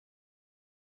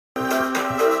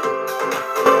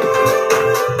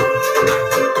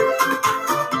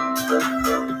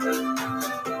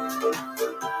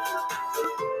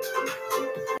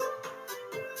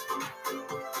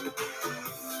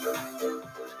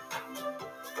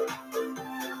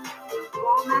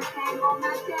Good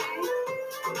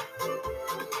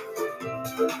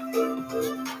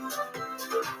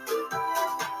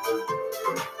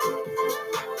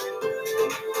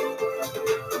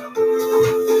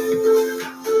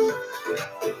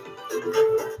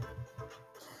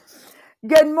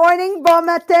morning, bon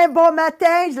matin, bon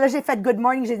matin. Là, j'ai fait good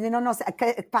morning, j'ai dit non,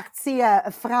 c'est parti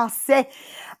français.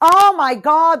 Oh my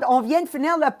God, on vient de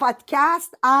finir le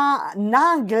podcast en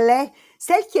anglais.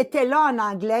 Celle qui était là en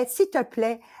anglais, s'il te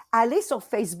plaît, allez sur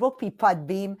Facebook puis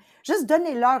Podbeam. Juste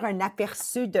donnez-leur un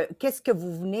aperçu de qu'est-ce que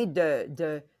vous venez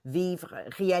de vivre,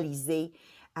 réaliser.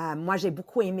 Moi, j'ai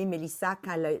beaucoup aimé Mélissa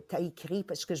quand tu as écrit,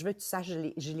 parce que je veux que tu saches,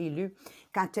 je l'ai lu,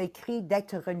 quand tu as écrit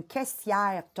d'être une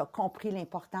caissière, tu as compris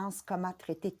l'importance, comment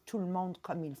traiter tout le monde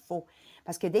comme il faut.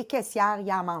 Parce que des caissières,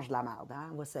 ils en mangent de la merde, hein,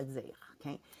 on va se dire.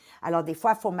 Okay? Alors, des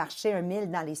fois, il faut marcher 1 000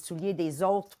 dans les souliers des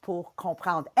autres pour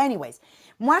comprendre. Anyways,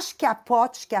 moi, je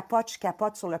capote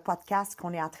sur le podcast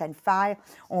qu'on est en train de faire.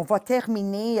 On va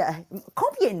terminer.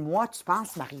 Combien de mois, tu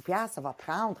penses, Marie-Pierre, ça va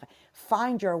prendre?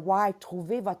 Find your why,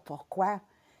 trouver votre pourquoi.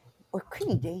 Aucune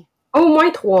idée. Au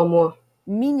moins 3 mois.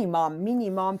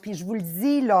 Minimum. Puis je vous le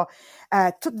dis, là,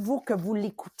 toutes vous que vous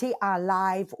l'écoutez en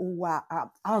live ou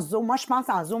en Zoom, moi, je pense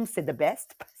en Zoom, c'est the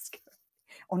best parce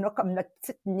qu'on a comme notre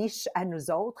petite niche à nous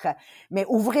autres. Mais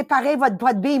ouvrez pareil votre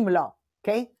Podbeam, là,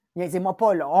 OK? Niaisez-moi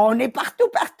pas, là. On est partout.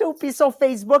 Puis sur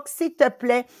Facebook, s'il te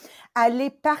plaît, allez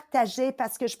partager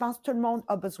parce que je pense que tout le monde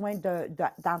a besoin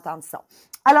d'entendre ça.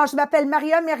 Alors, je m'appelle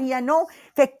Maria Meriano,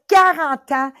 fait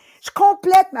 40 ans. Je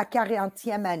complète ma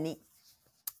 40e année.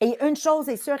 Et une chose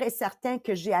est sûre et certaine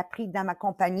que j'ai appris dans ma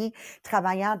compagnie,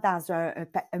 travaillant dans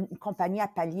une compagnie à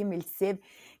palier multiple,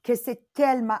 que c'est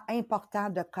tellement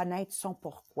important de connaître son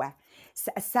pourquoi.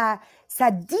 Ça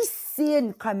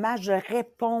dessine comment je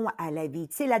réponds à la vie.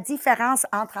 Tu sais, la différence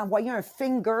entre envoyer un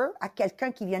finger à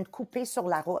quelqu'un qui vient de couper sur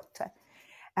la route,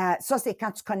 ça, c'est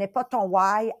quand tu connais pas ton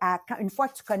why. Une fois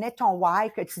que tu connais ton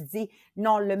why, que tu dis,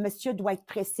 non, le monsieur doit être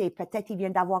pressé. Peut-être qu'il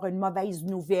vient d'avoir une mauvaise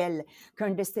nouvelle,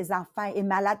 qu'un de ses enfants est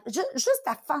malade. Juste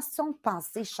ta façon de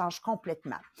penser change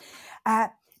complètement.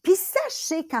 Puis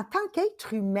sachez qu'en tant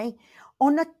qu'être humain,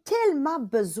 on a tellement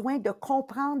besoin de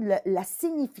comprendre la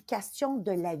signification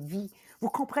de la vie. Vous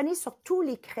comprenez, sur toutes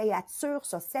les créatures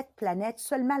sur cette planète,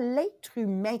 seulement l'être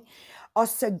humain a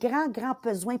ce grand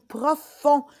besoin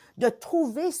profond de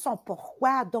trouver son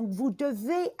pourquoi. Donc, vous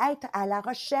devez être à la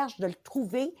recherche de le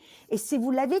trouver. Et si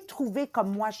vous l'avez trouvé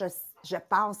comme moi, je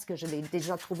pense que je l'ai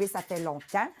déjà trouvé, ça fait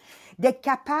longtemps, d'être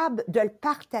capable de le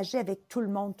partager avec tout le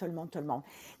monde.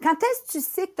 Quand est-ce que tu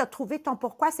sais que tu as trouvé ton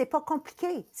pourquoi? C'est pas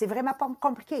compliqué. C'est vraiment pas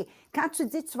compliqué. Quand tu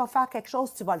dis que tu vas faire quelque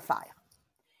chose, tu vas le faire.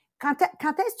 Quand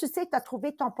est-ce que tu sais que tu as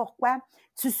trouvé ton pourquoi?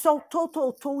 Tu sautes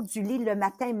tôt du lit le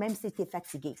matin, même si tu es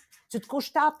fatigué. Tu te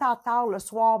couches tard le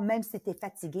soir, même si tu es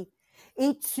fatigué.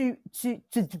 Et tu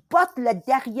te bottes le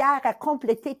derrière à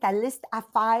compléter ta liste à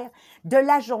faire de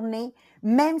la journée,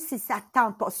 même si ça ne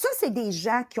tente pas. Ça, c'est des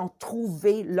gens qui ont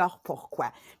trouvé leur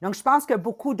pourquoi. Donc, je pense que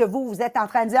beaucoup de vous, vous êtes en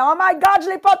train de dire « Oh my God, je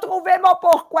n'ai pas trouvé mon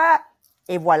pourquoi! »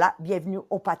 Et voilà, bienvenue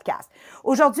au podcast.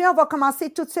 Aujourd'hui, on va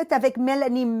commencer tout de suite avec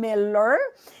Melanie Miller,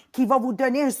 qui va vous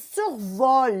donner un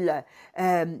survol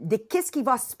de qu'est-ce qui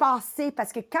va se passer,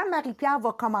 parce que quand Marie-Pierre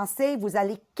va commencer, vous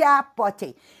allez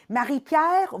capoter.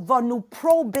 Marie-Pierre va nous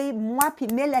prober, moi puis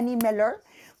Melanie Miller,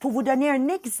 pour vous donner un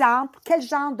exemple, quel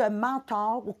genre de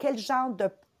mentor ou quel genre de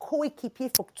coéquipier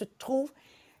il faut que tu te trouves,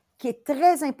 qui est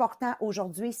très important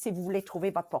aujourd'hui si vous voulez trouver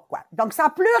votre pourquoi. Donc,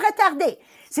 sans plus retarder,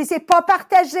 si ce n'est pas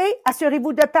partagé,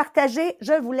 assurez-vous de partager.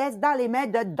 Je vous laisse dans les mains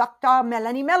de Dr.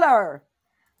 Melanie Miller.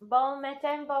 Bon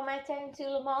matin tout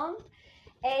le monde.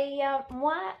 Et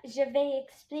moi, je vais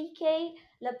expliquer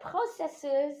le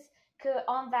processus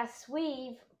qu'on va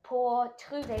suivre pour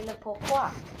trouver le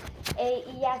pourquoi. Et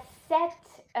il y a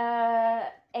 7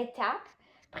 étapes.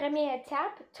 Première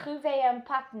étape, trouver un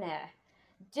partenaire.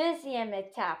 Deuxième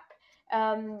étape,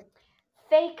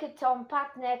 fais que ton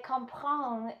partenaire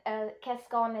comprenne qu'est-ce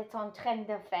qu'on est en train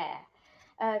de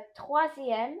faire.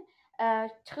 Troisième,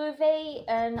 trouver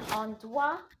un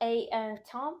endroit et un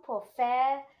temps pour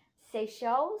faire ces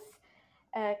choses.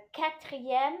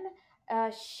 Quatrième,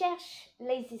 cherche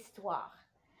les histoires.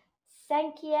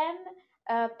 Cinquième,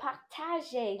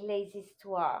 partager les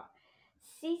histoires.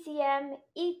 Sixième,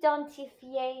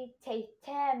 identifier tes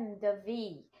thèmes de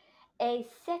vie. Et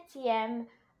septième,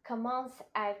 commence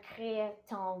à créer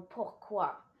ton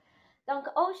pourquoi. Donc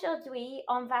aujourd'hui,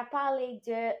 on va parler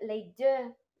de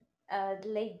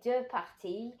les deux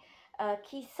parties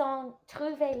qui sont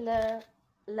trouver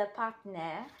le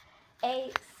partenaire.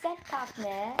 Et cette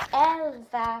partenaire, elle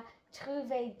va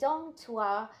trouver dans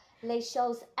toi les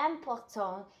choses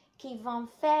importantes qui vont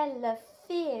faire le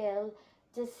fil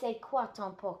de c'est quoi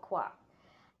ton pourquoi.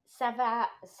 Ça va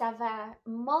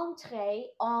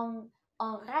montrer en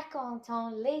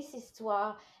racontant les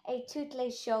histoires et toutes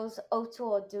les choses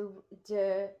autour de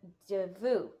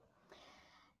vous.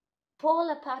 Pour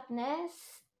le partenaire,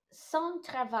 son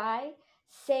travail,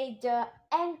 c'est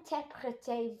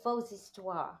d'interpréter vos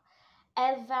histoires.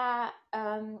 Elle va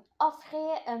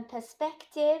offrir une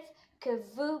perspective que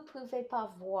vous ne pouvez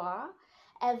pas voir.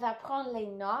 Elle va prendre les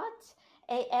notes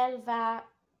et elle va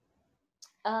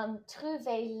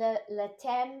trouver le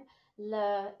thème,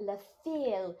 le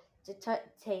fil de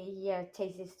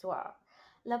tes histoires.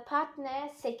 Le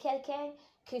partenaire, c'est quelqu'un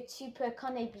que tu peux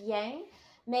connaître bien,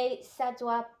 mais ça ne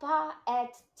doit pas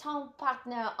être ton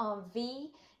partenaire en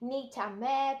vie, ni ta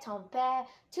mère, ton père,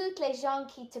 toutes les gens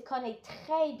qui te connaissent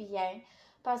très bien,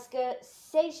 parce que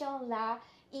ces gens-là,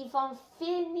 ils vont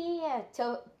finir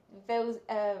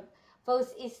vos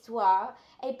histoires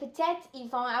et peut-être ils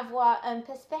vont avoir une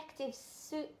perspective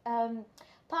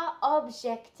pas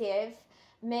objective,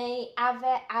 mais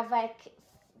avec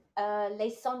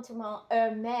les sentiments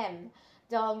eux-mêmes.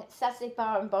 Donc, ça, c'est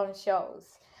pas une bonne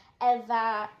chose. Elle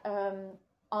va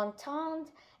entendre,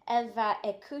 elle va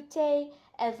écouter,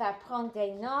 elle va prendre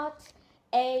des notes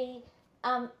et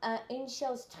une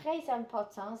chose très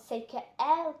importante, c'est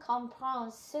qu'elle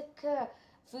comprend ce que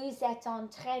vous êtes en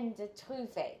train de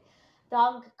trouver.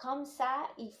 Donc, comme ça,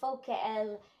 il faut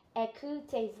qu'elle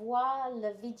écoute et voit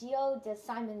la vidéo de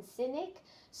Simon Sinek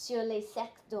sur les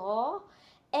cercles d'or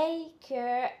et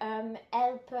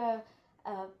qu'elle peut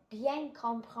bien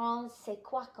comprendre c'est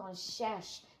quoi qu'on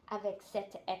cherche avec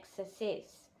cet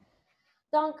exercice.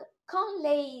 Donc, quand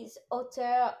les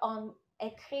auteurs ont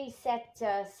écrit cette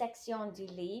section du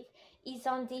livre, ils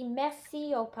ont dit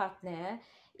merci aux partenaires,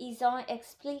 ils ont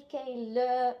expliqué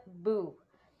le but.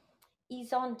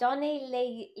 Ils ont donné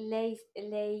les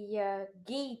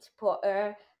guides pour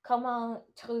eux, comment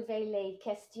trouver les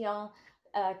questions,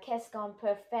 qu'est-ce qu'on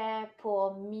peut faire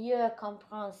pour mieux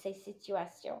comprendre ces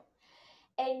situations.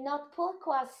 Et notre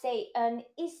pourquoi, c'est une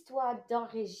histoire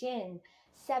d'origine.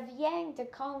 Ça vient de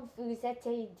quand vous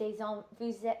étiez des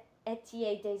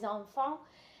enfants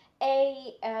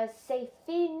et c'est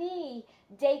fini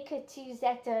dès que tu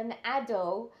êtes un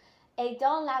ado. Et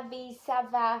dans la vie, ça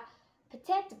va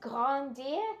peut-être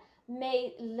grandir,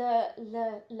 mais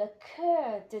le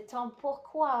cœur de ton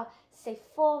pourquoi s'est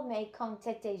formé quand tu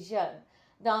étais jeune.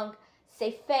 Donc,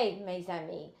 c'est fait, mes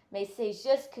amis, mais c'est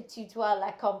juste que tu dois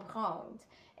la comprendre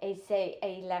et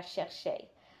la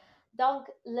chercher. Donc,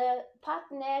 le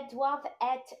partenaire doit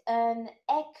être un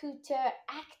écouteur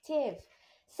actif.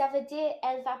 Ça veut dire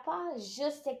qu'elle ne va pas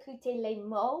juste écouter les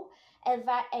mots, elle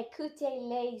va écouter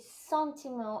les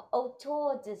sentiments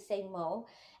autour de ces mots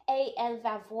et elle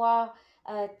va voir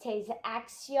tes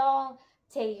actions,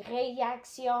 tes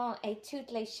réactions et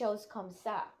toutes les choses comme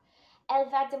ça. Elle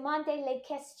va demander les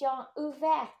questions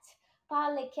ouvertes,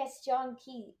 pas les questions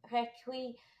qui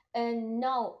requièrent un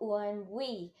non ou un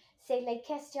oui. C'est les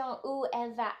questions où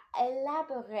elle va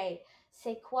élaborer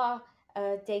c'est quoi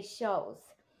des choses.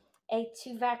 Et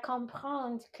tu vas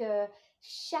comprendre que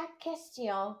chaque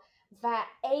question va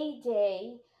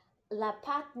aider la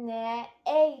partenaire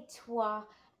et toi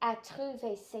à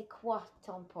trouver c'est quoi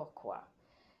ton pourquoi.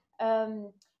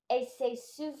 Et c'est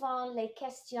souvent les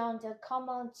questions de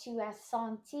comment tu as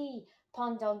senti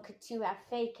pendant que tu as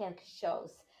fait quelque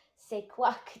chose. C'est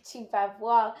quoi que tu vas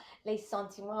voir, les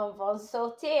sentiments vont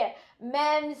sortir,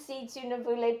 même si tu ne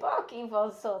voulais pas qu'ils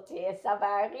vont sortir, ça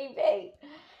va arriver.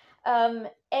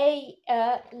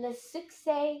 Le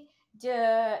succès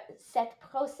de cette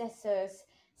processus,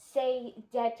 c'est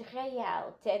d'être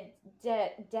réel,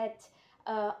 d'être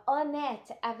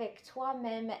honnête avec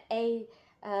toi-même et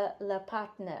le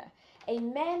partenaire. Et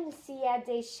même s'il y a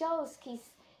des choses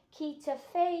qui te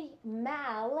font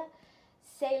mal,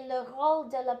 c'est le rôle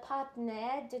de le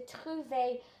partenaire de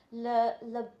trouver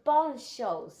le bonne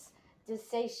chose de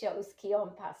ces choses qui ont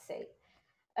passé.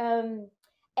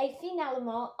 Et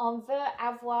finalement, on veut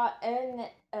avoir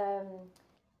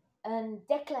une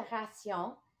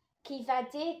déclaration qui va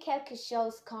dire quelque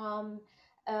chose comme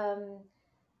un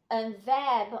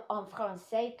verbe en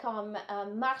français comme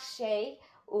marcher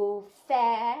ou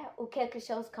faire ou quelque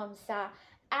chose comme ça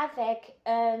avec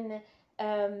un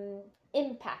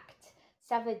impact.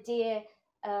 Ça veut dire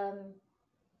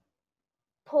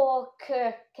pour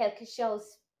que quelque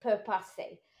chose peut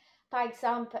passer. Par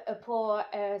exemple, pour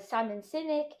Simon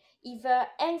Sinek, il veut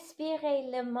inspirer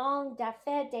le monde à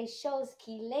faire des choses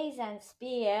qui les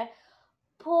inspirent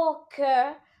pour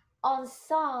que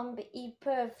ensemble ils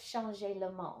peuvent changer le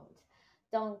monde.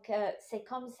 Donc, c'est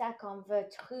comme ça qu'on veut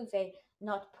trouver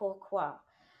notre pourquoi.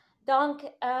 Donc,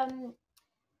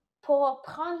 pour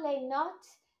prendre les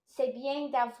notes, c'est bien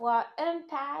d'avoir une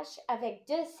page avec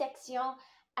 2 sections.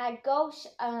 À gauche,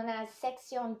 on a la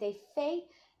section des faits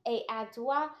et à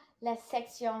droite, la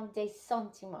section des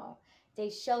sentiments, des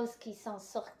choses qui sont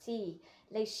sorties,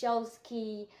 les choses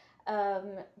qui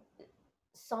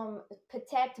sont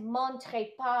peut-être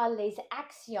montrées par les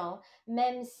actions,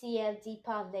 même si elles ne disent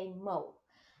pas les mots.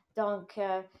 Donc,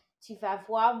 tu vas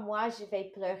voir, moi, je vais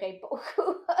pleurer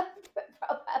beaucoup,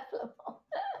 probablement.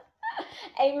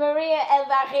 Et Maria, elle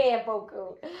va rire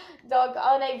beaucoup. Donc,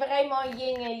 on est vraiment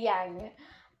yin et yang.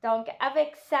 Donc,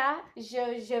 avec ça,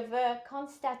 je veux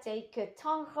constater que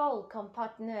ton rôle comme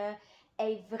partenaire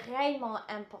est vraiment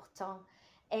important.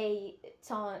 Et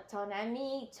ton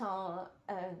ami,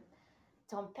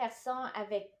 ton personne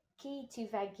avec qui tu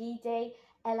vas guider,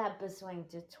 elle a besoin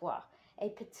de toi.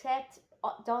 Et peut-être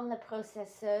dans le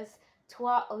processus,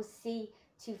 toi aussi,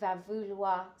 tu vas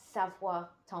vouloir savoir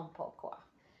ton pourquoi.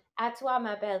 À toi,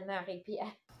 ma belle Marie-Pierre.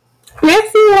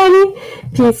 Merci, Mélanie.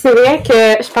 Puis c'est vrai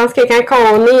que je pense que quand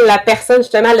on est la personne,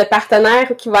 justement, le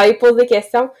partenaire qui va aller poser des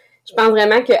questions, je pense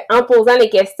vraiment qu'en posant les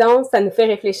questions, ça nous fait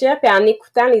réfléchir. Puis en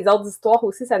écoutant les autres histoires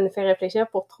aussi, ça nous fait réfléchir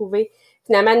pour trouver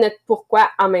finalement notre pourquoi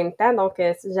en même temps. Donc,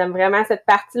 j'aime vraiment cette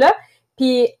partie-là.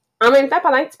 Puis en même temps,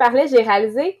 pendant que tu parlais, j'ai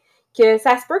réalisé que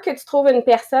ça se peut que tu trouves une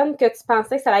personne que tu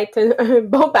pensais que ça allait être un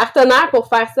bon partenaire pour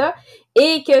faire ça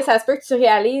et que ça se peut que tu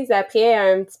réalises après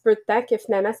un petit peu de temps que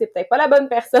finalement, c'est peut-être pas la bonne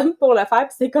personne pour le faire,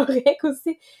 puis c'est correct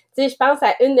aussi. Tu sais, je pense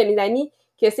à une de mes amies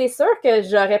que c'est sûr que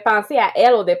j'aurais pensé à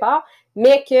elle au départ,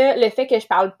 mais que le fait que je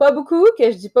parle pas beaucoup,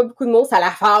 que je dis pas beaucoup de mots, ça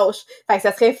la fâche. Fait que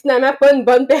ça serait finalement pas une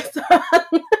bonne personne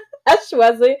à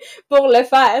choisir pour le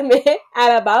faire, mais à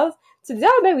la base, tu te dis,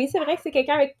 ah ben oui, c'est vrai que c'est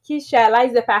quelqu'un avec qui je suis à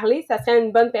l'aise de parler, ça serait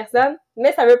une bonne personne,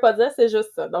 mais ça veut pas dire, c'est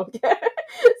juste ça. Donc,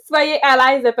 soyez à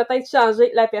l'aise de peut-être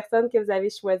changer la personne que vous avez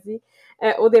choisie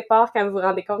au départ quand vous vous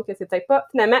rendez compte que c'est peut-être pas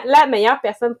finalement la meilleure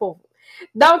personne pour vous.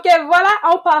 Donc, voilà,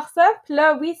 on part ça. Puis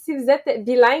là, oui, si vous êtes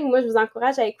bilingue, moi, je vous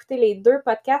encourage à écouter les 2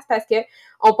 podcasts parce que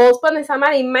on pose pas nécessairement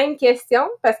les mêmes questions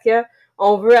parce que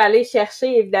on veut aller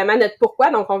chercher, évidemment, notre pourquoi.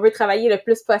 Donc, on veut travailler le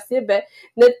plus possible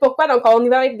notre pourquoi. Donc, on y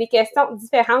va avec des questions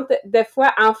différentes de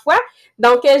fois en fois.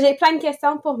 Donc, j'ai plein de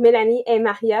questions pour Mélanie et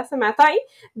Maria ce matin.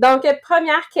 Donc,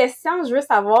 première question, je veux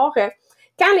savoir,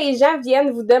 quand les gens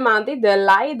viennent vous demander de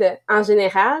l'aide en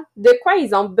général, de quoi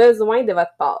ils ont besoin de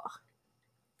votre part?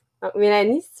 Donc,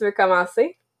 Mélanie, si tu veux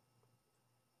commencer.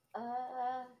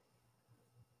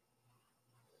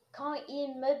 Quand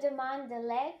ils me demandent de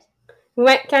l'aide,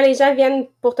 ouais, quand les gens viennent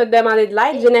pour te demander de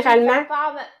l'aide, généralement.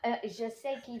 Je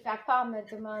sais qu'il ne va pas me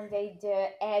demander de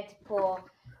l'aide pour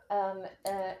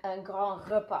un grand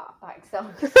repas, par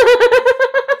exemple.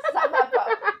 Ça va pas.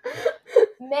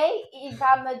 Mais il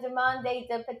va me demander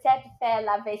de peut-être faire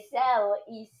la vaisselle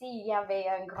ici, il y avait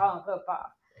un grand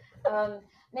repas.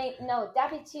 Mais non,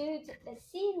 d'habitude,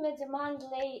 s'il me demande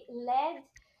l'aide,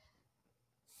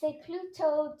 c'est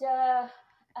plutôt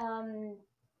de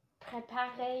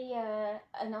préparer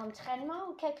un entraînement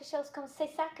ou quelque chose comme ça.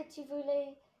 C'est ça que tu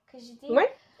voulais que je dise? Oui,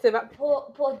 c'est bon.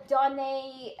 Pour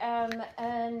donner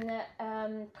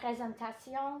une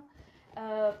présentation,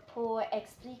 pour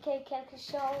expliquer quelque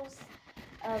chose,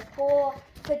 pour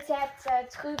peut-être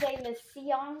trouver la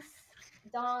science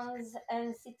dans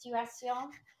une situation.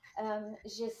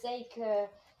 Je sais que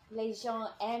les gens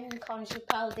aiment quand je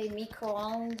parle des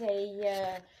micro-ondes et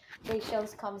des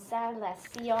choses comme ça, la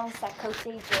science à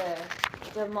côté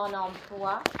de mon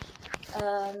emploi.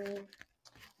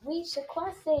 Oui, je crois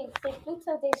que c'est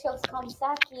plutôt des choses comme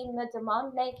ça qu'ils me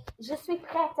demandent, mais je suis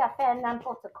prête à faire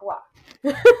n'importe quoi.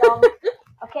 Donc,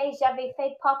 OK, j'avais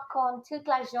fait popcorn toute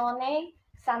la journée.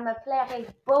 Ça me plairait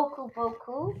beaucoup,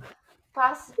 beaucoup,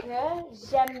 parce que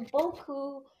j'aime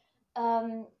beaucoup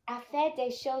à faire des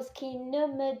choses qui ne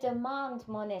me demandent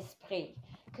mon esprit,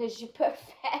 que je peux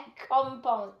faire comme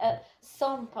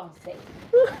sans penser.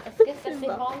 Est-ce que ça c'est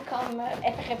bon comme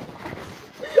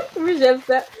réponse? Oui, j'aime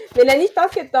ça. Mélanie, je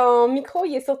pense que ton micro,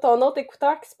 il est sur ton autre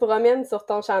écouteur qui se promène sur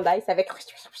ton chandail. Ça fait...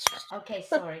 OK,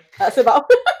 sorry. Ah, c'est bon.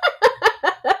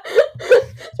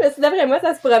 Je me suis dit, d'après moi,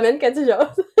 ça se promène quand tu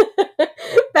jases.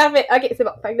 Parfait. OK, c'est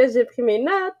bon. Fait que là, j'ai pris mes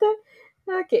notes.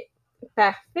 OK.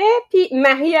 Parfait. Puis,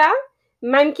 Maria,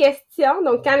 même question.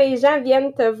 Donc, quand les gens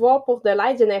viennent te voir pour de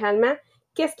l'aide, généralement,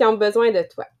 qu'est-ce qu'ils ont besoin de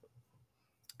toi?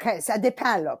 Ça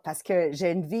dépend, là, parce que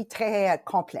j'ai une vie très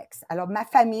complexe. Alors, ma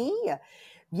famille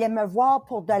vient me voir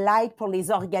pour de l'aide pour les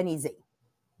organiser.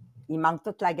 Il manque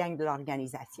toute la gang de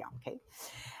l'organisation, OK?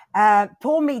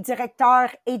 Pour mes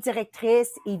directeurs et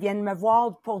directrices, ils viennent me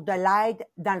voir pour de l'aide,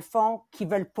 dans le fond, qui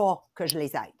veulent pas que je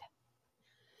les aide.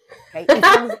 Okay?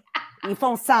 Ils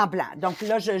font semblant. Donc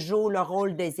là, je joue le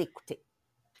rôle des écouter.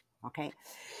 OK?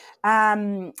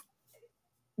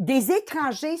 Des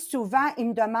étrangers, souvent, ils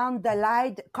me demandent de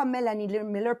l'aide, comme Mélanie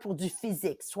Miller, pour du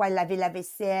physique, soit laver la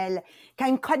vaisselle. Quand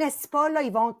ils ne me connaissent pas, là,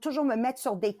 ils vont toujours me mettre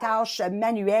sur des tâches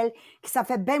manuelles, que ça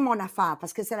fait bien mon affaire,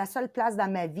 parce que c'est la seule place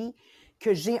dans ma vie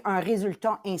que j'ai un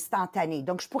résultat instantané.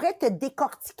 Donc, je pourrais te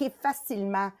décortiquer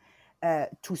facilement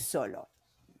tout ça, là.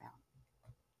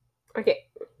 OK.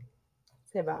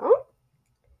 C'est bon.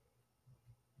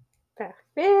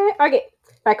 Parfait. OK.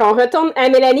 Fait qu'on retourne à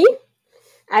Mélanie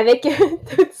avec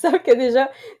tout ça que déjà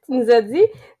tu nous as dit.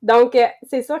 Donc,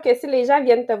 c'est sûr que si les gens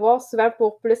viennent te voir souvent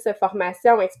pour plus de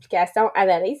formation, explication,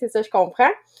 analyse, c'est ça, je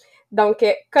comprends. Donc,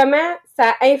 comment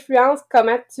ça influence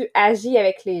comment tu agis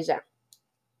avec les gens?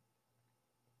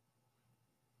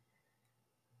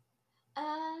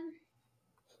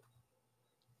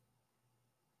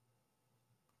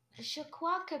 Je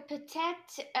crois que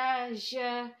peut-être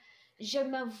je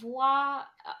me vois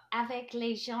avec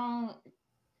les gens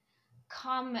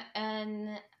comme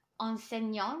une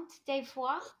enseignante des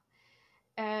fois,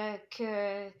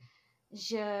 que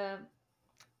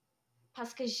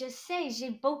parce que je sais, j'ai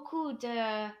beaucoup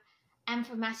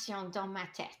d'informations dans ma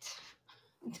tête.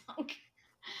 Donc,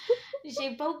 j'ai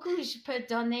beaucoup, je peux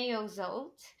donner aux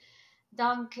autres.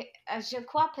 Donc, je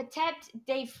crois peut-être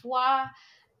des fois,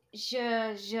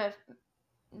 les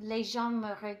gens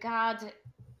me regardent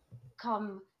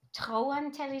comme trop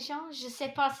intelligent. Je ne sais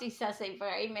pas si ça c'est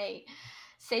vrai, mais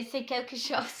c'est quelque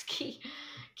chose qui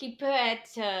peut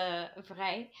être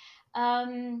vrai.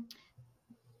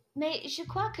 Mais je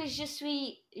crois que je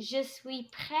suis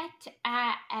prête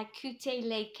à écouter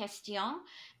les questions,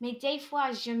 mais des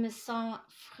fois je me sens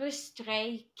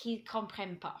frustrée qu'ils ne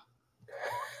comprennent pas.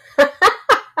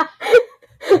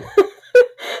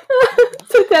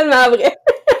 C'est tellement vrai.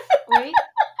 Oui.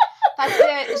 Parce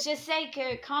que je sais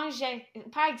que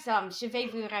par exemple, je vais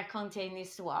vous raconter une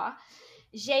histoire.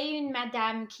 J'ai une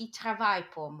madame qui travaille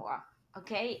pour moi,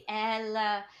 ok?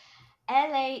 Elle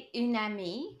est une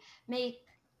amie, mais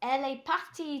elle est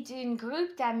partie d'un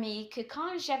groupe d'amis que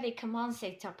quand j'avais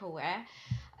commencé Tupperware,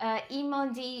 ils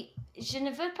m'ont dit, je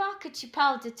ne veux pas que tu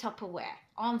parles de Tupperware.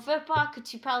 On ne veut pas que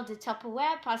tu parles de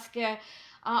Tupperware parce que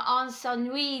on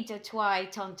s'ennuie de toi et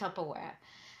ton Tupperware.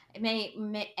 Mais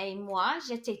et moi,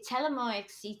 j'étais tellement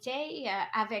excitée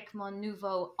avec mon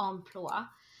nouveau emploi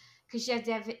que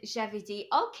j'avais dit,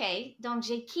 OK, donc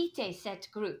j'ai quitté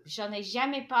cette groupe. Je n'ai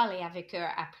jamais parlé avec eux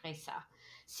après ça.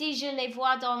 Si je les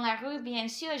vois dans la rue, bien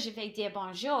sûr, je vais dire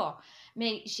bonjour.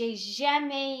 Mais je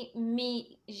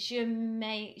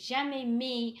m'ai jamais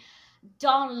mis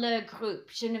dans le groupe.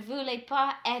 Je ne voulais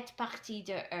pas être partie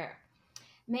de eux.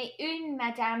 Mais une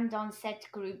madame dans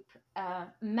cette groupe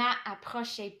m'a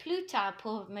approché plus tard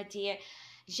pour me dire,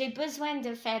 j'ai besoin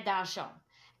de faire d'argent.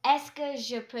 Est-ce que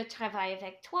je peux travailler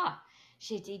avec toi?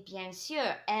 J'ai dit, bien sûr.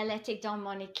 Elle était dans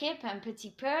mon équipe un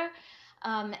petit peu.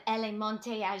 Elle est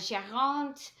montée à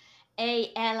gérante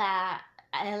et elle a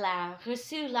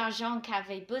reçu l'argent qu'elle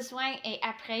avait besoin et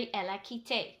après, elle a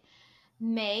quitté.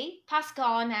 Mais parce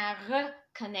qu'on a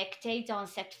reconnecté dans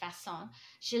cette façon,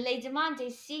 je lui ai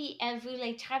demandé si elle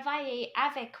voulait travailler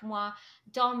avec moi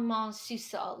dans mon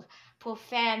sous-sol pour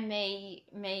faire mes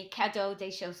cadeaux, des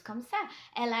choses comme ça.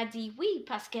 Elle a dit oui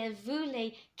parce qu'elle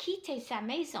voulait quitter sa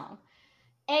maison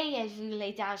et elle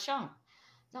voulait d'argent.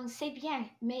 Donc c'est bien,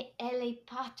 mais elle n'est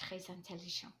pas très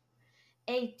intelligente.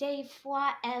 Et des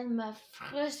fois, elle me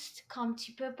frustre comme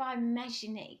tu peux pas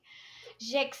imaginer.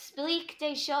 J'explique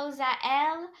des choses à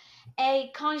elle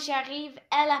et quand j'arrive,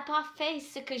 elle n'a pas fait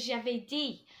ce que j'avais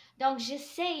dit. Donc, je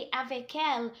sais avec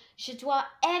elle, je dois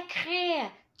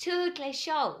écrire toutes les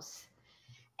choses.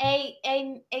 Et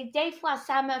des fois,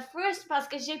 ça me frustre parce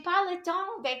que je n'ai pas le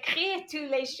temps d'écrire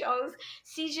toutes les choses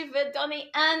si je veux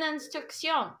donner une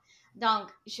instruction.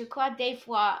 Donc, je crois des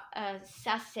fois,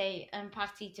 ça c'est une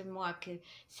partie de moi que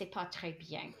c'est pas très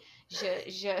bien.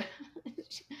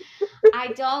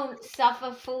 I don't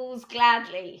suffer fools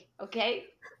gladly, ok?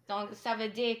 Donc, ça veut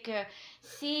dire que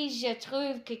si je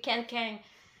trouve que quelqu'un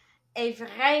est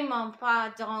vraiment pas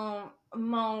dans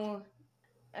mon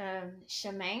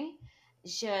chemin,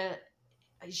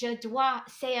 je dois,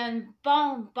 c'est un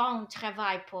bon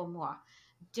travail pour moi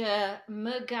de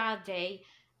me garder,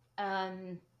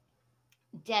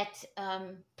 d'être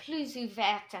plus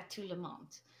ouverte à tout le monde.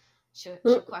 Je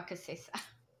crois que c'est ça.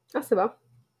 Ah, c'est bon.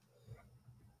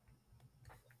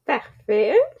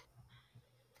 Parfait.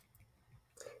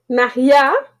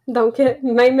 Maria, Donc,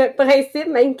 même principe,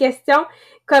 même question.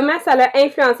 Comment ça l'a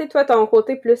influencé, toi, ton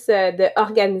côté plus de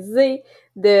organiser,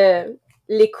 de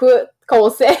l'écoute,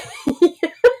 conseil?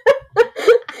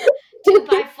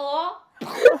 2x4.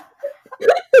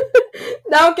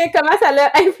 Donc, comment ça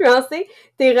l'a influencé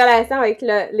tes relations avec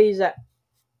les gens?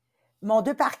 Mon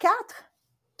 2x4?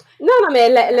 Non, mais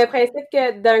le principe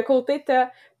que d'un côté, tu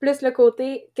as plus le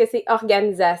côté que c'est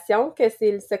organisation, que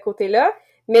c'est ce côté-là,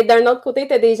 mais d'un autre côté,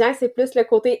 tu as des gens, c'est plus le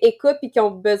côté écoute puis qui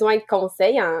ont besoin de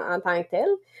conseils en tant que tel,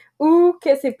 ou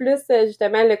que c'est plus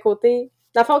justement le côté...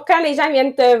 Dans le fond, quand les gens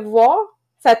viennent te voir,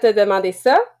 ça te demandait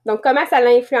ça. Donc, comment ça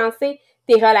l'a influencé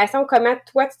tes relations? Comment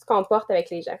toi, tu te comportes avec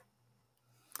les gens?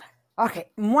 OK.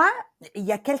 Moi, il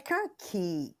y a quelqu'un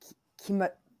qui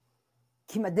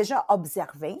m'a déjà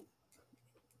observé,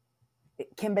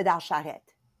 Kim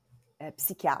Bédard-Charette,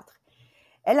 psychiatre.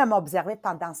 Elle m'a observé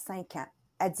pendant 5 ans.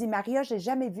 Elle dit, Maria, j'ai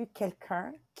jamais vu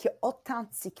quelqu'un qui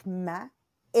authentiquement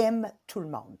aime tout le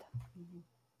monde.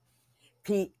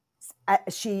 Puis,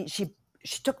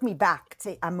 she took me back, tu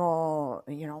sais, à mon,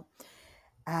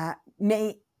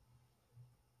 mais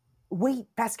oui,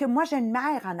 parce que moi, j'ai une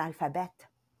mère analphabète.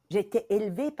 J'ai été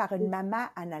élevée par une maman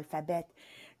analphabète.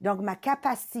 Donc, ma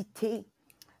capacité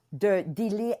de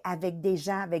dealer avec des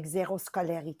gens avec 0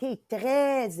 scolarité est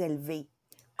très élevée.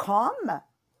 Comme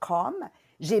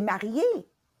j'ai marié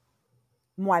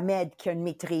Mohamed qui a une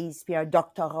maîtrise, puis un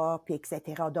doctorat, puis etc.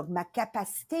 Donc, ma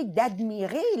capacité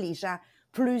d'admirer les gens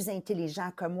plus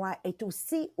intelligents que moi est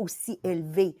aussi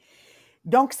élevée.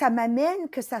 Donc, ça m'amène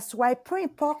que ça soit, peu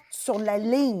importe sur la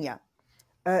ligne,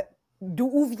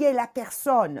 d'où vient la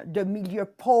personne, de milieu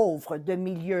pauvre, de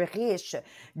milieu riche,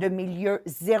 de milieu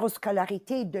 0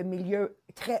 scolarité, de milieu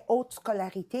très haute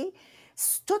scolarité,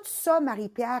 tout ça,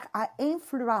 Marie-Pierre, a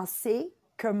influencé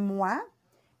que moi,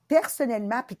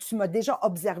 personnellement, puis tu m'as déjà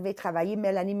observé travailler,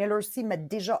 Mélanie Miller aussi m'a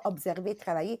déjà observé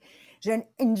travailler, j'ai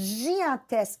une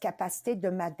gigantesque capacité de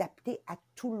m'adapter à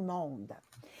tout le monde.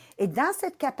 Et dans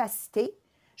cette capacité,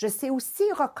 je sais aussi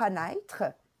reconnaître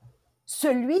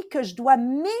celui que je dois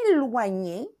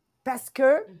m'éloigner parce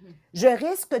que je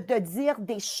risque de dire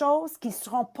des choses qui ne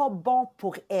seront pas bonnes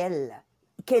pour elle,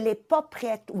 qu'elle n'est pas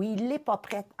prête ou il n'est pas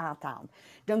prêt à entendre.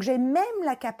 Donc, j'ai même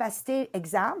la capacité,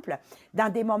 exemple, dans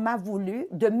des moments voulus,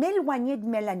 de m'éloigner de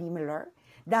Mélanie Miller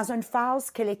dans une phase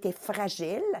qu'elle était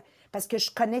fragile parce que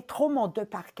je connais trop mon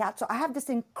 2x4. So I have this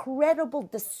incredible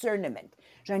discernment.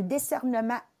 J'ai un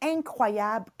discernement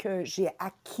incroyable que j'ai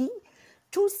acquis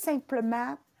tout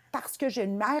simplement parce que j'ai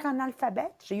une mère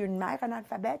analphabète, j'ai eu une mère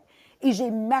analphabète et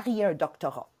j'ai marié un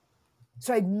doctorat.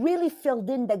 So it really filled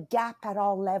in the gap at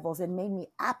all levels and made me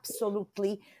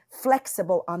absolutely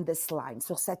flexible on this line,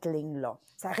 sur cette ligne-là.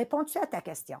 Ça répond-tu à ta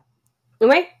question?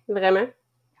 Oui, vraiment.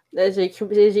 J'ai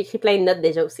écrit plein de notes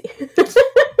déjà aussi.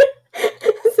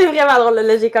 C'est vraiment drôle.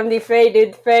 Là, j'ai comme des feuilles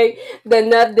de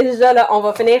notes. Déjà, là, on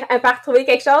va finir par trouver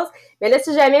quelque chose. Mais là,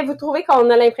 si jamais vous trouvez qu'on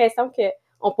a l'impression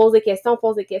qu'on pose des questions,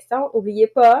 n'oubliez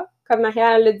pas, comme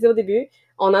Maria l'a dit au début,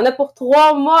 on en a pour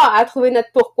 3 mois à trouver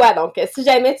notre pourquoi. Donc, si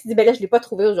jamais tu dis, ben là, je l'ai pas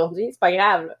trouvé aujourd'hui, c'est pas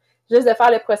grave. Là. Juste de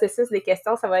faire le processus des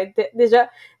questions, ça va être déjà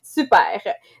super.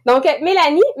 Donc,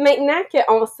 Mélanie, maintenant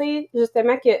qu'on sait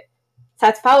justement que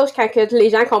ça te fâche quand que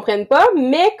les gens comprennent pas,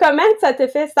 mais comment ça te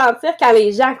fait sentir quand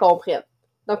les gens comprennent?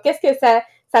 Donc, qu'est-ce que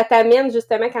ça t'amène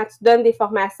justement quand tu donnes des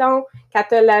formations, quand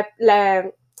tu as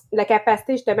la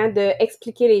capacité justement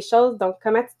d'expliquer les choses? Donc,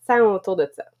 comment tu te sens autour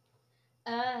de ça?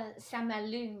 Ça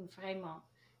m'allume vraiment.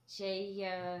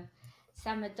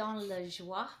 Ça me donne la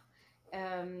joie.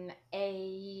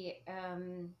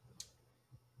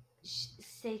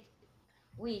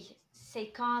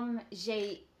 C'est comme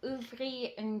j'ai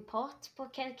ouvert une porte pour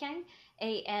quelqu'un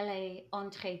et elle est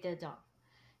entrée dedans.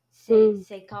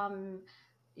 C'est comme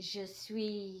je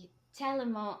suis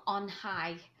tellement on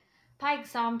high. Par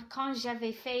exemple, quand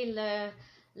j'avais fait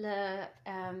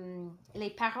les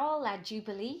paroles à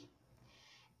Jubilee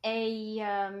et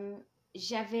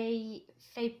j'avais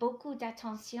fait beaucoup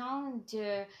d'attention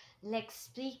de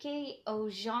l'expliquer aux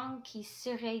gens qui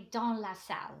seraient dans la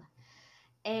salle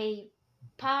et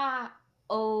pas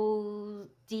aux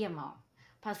diamants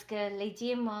parce que les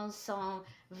diamants sont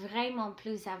vraiment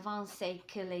plus avancés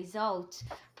que les autres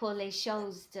pour les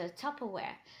choses de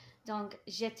Tupperware. Donc,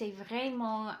 j'étais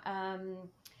vraiment...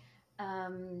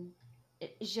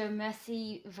 je me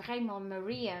suis vraiment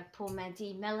Maria pour me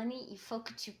dire, Mélanie, il faut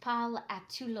que tu parles à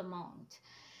tout le monde.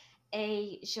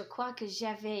 Et je crois que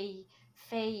j'avais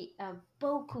fait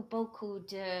beaucoup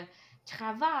de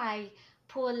travail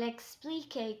pour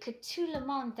l'expliquer que tout le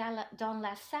monde dans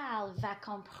la salle va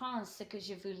comprendre ce que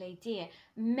je voulais dire,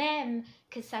 même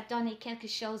que ça donnait quelque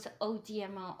chose au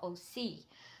diamant aussi.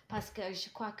 parce que je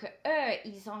crois que eux,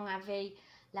 ils en avaient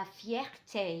la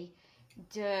fierté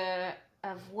de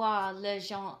voir les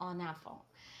gens en avant.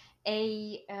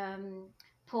 Et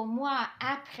pour moi,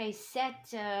 après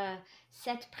cette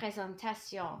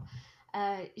présentation,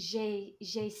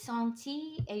 j'ai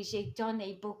senti et j'ai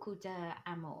donné beaucoup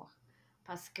d'amour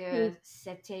parce que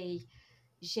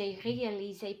j'ai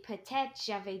réalisé peut-être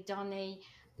j'avais donné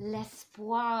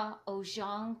l'espoir aux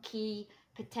gens qui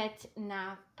peut-être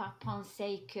n'ont pas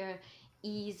pensé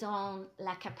qu'ils ont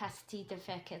la capacité de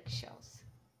faire quelque chose.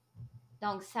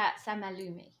 Donc, ça m'a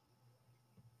allumé.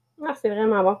 Ah, c'est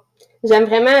vraiment bon. J'aime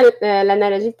vraiment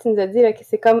l'analogie que tu nous as dit, là, que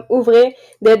c'est comme ouvrir,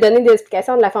 de donner des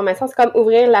explications de la formation, c'est comme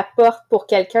ouvrir la porte pour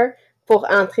quelqu'un pour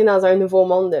entrer dans un nouveau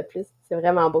monde de plus. C'est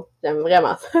vraiment beau. J'aime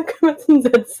vraiment ça, comment tu nous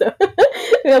as dit ça.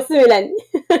 Merci, Mélanie.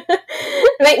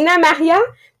 Maintenant, Maria,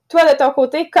 toi, de ton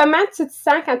côté, comment tu te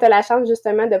sens quand tu as la chance,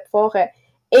 justement, de pouvoir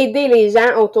aider les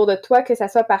gens autour de toi, que ce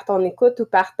soit par ton écoute ou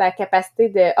par ta capacité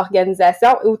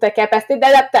d'organisation ou ta capacité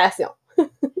d'adaptation?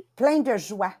 Plein de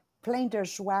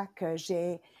joie que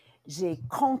j'ai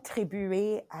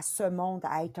contribué à ce monde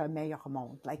à être un meilleur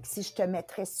monde. Like, si je te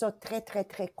mettrais ça très, très,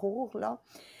 très court, là,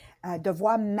 de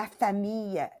voir ma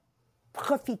famille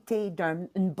profiter d'une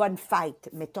bonne fête,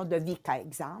 mettons de vie, par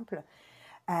exemple,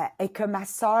 et que ma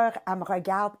sœur, elle me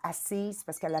regarde assise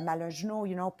parce qu'elle a mal au genou,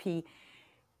 puis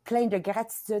plein de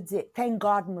gratitude, dit « Thank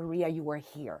God, Maria, you were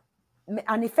here ». Mais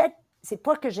en effet, c'est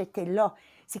pas que j'étais là,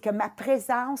 c'est que ma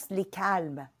présence les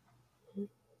calme.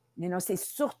 C'est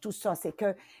surtout ça, c'est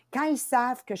que quand ils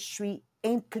savent que je suis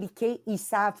impliquée, ils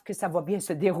savent que ça va bien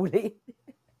se dérouler.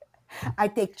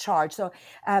 I take charge. So,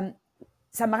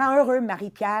 ça me rend heureux,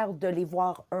 Marie-Pierre, de les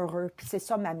voir heureux. Puis c'est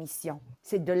ça ma mission.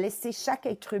 C'est de laisser chaque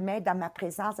être humain dans ma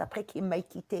présence après qu'il m'ait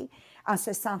quitté en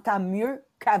se sentant mieux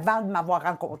qu'avant de m'avoir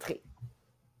rencontré.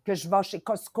 Que je vais chez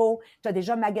Costco, tu as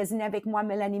déjà magasiné avec moi,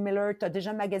 Mélanie Miller, tu as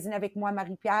déjà magasiné avec moi,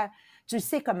 Marie-Pierre. Tu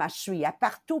sais comment je suis. À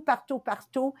partout,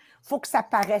 il faut que ça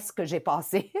paraisse que j'ai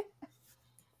passé.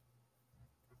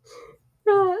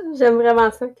 J'aime vraiment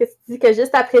ça, que tu dis que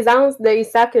juste ta présence, ils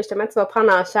savent que justement tu vas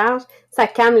prendre en charge, ça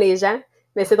calme les gens.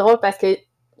 Mais c'est drôle parce que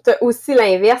t'as aussi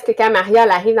l'inverse, que quand Maria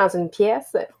elle arrive dans une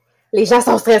pièce, les gens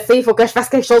sont stressés, il faut que je fasse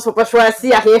quelque chose, il faut pas que je sois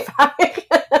assis à rien faire.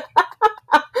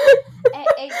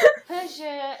 Et peux-je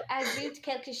ajouter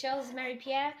quelque chose,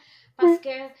 Marie-Pierre? Parce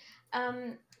que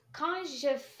quand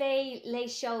je fais les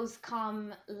choses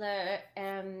comme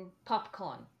le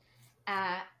popcorn,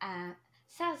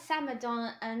 ça me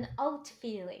donne un autre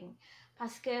feeling.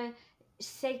 Parce que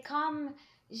c'est comme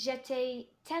j'étais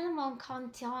tellement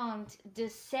contente de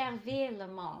servir le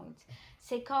monde.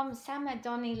 C'est comme ça m'a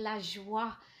donné la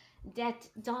joie d'être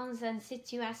dans une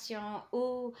situation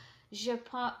où je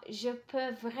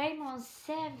peux vraiment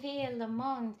servir le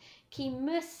monde qui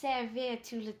me servait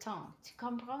tout le temps. Tu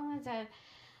comprends?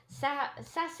 Ça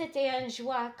c'était une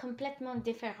joie complètement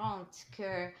différente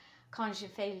que quand je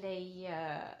fais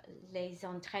les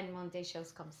entraînements, des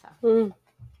choses comme ça.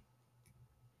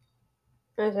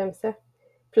 Ah, j'aime ça.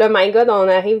 Puis là, my God, on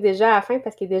arrive déjà à la fin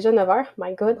parce qu'il est déjà 9h.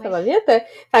 My God, ça va vite.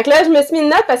 Fait que là, je me suis mis une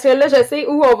note parce que là, je sais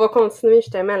où on va continuer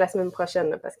justement la semaine prochaine.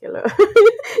 Là, parce que là,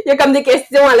 il y a comme des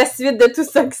questions à la suite de tout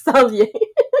ça qui s'en vient.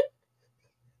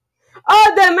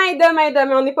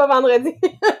 Demain, on n'est pas vendredi.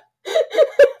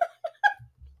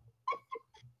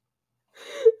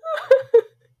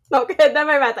 Donc,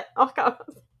 demain matin, on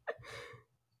recommence.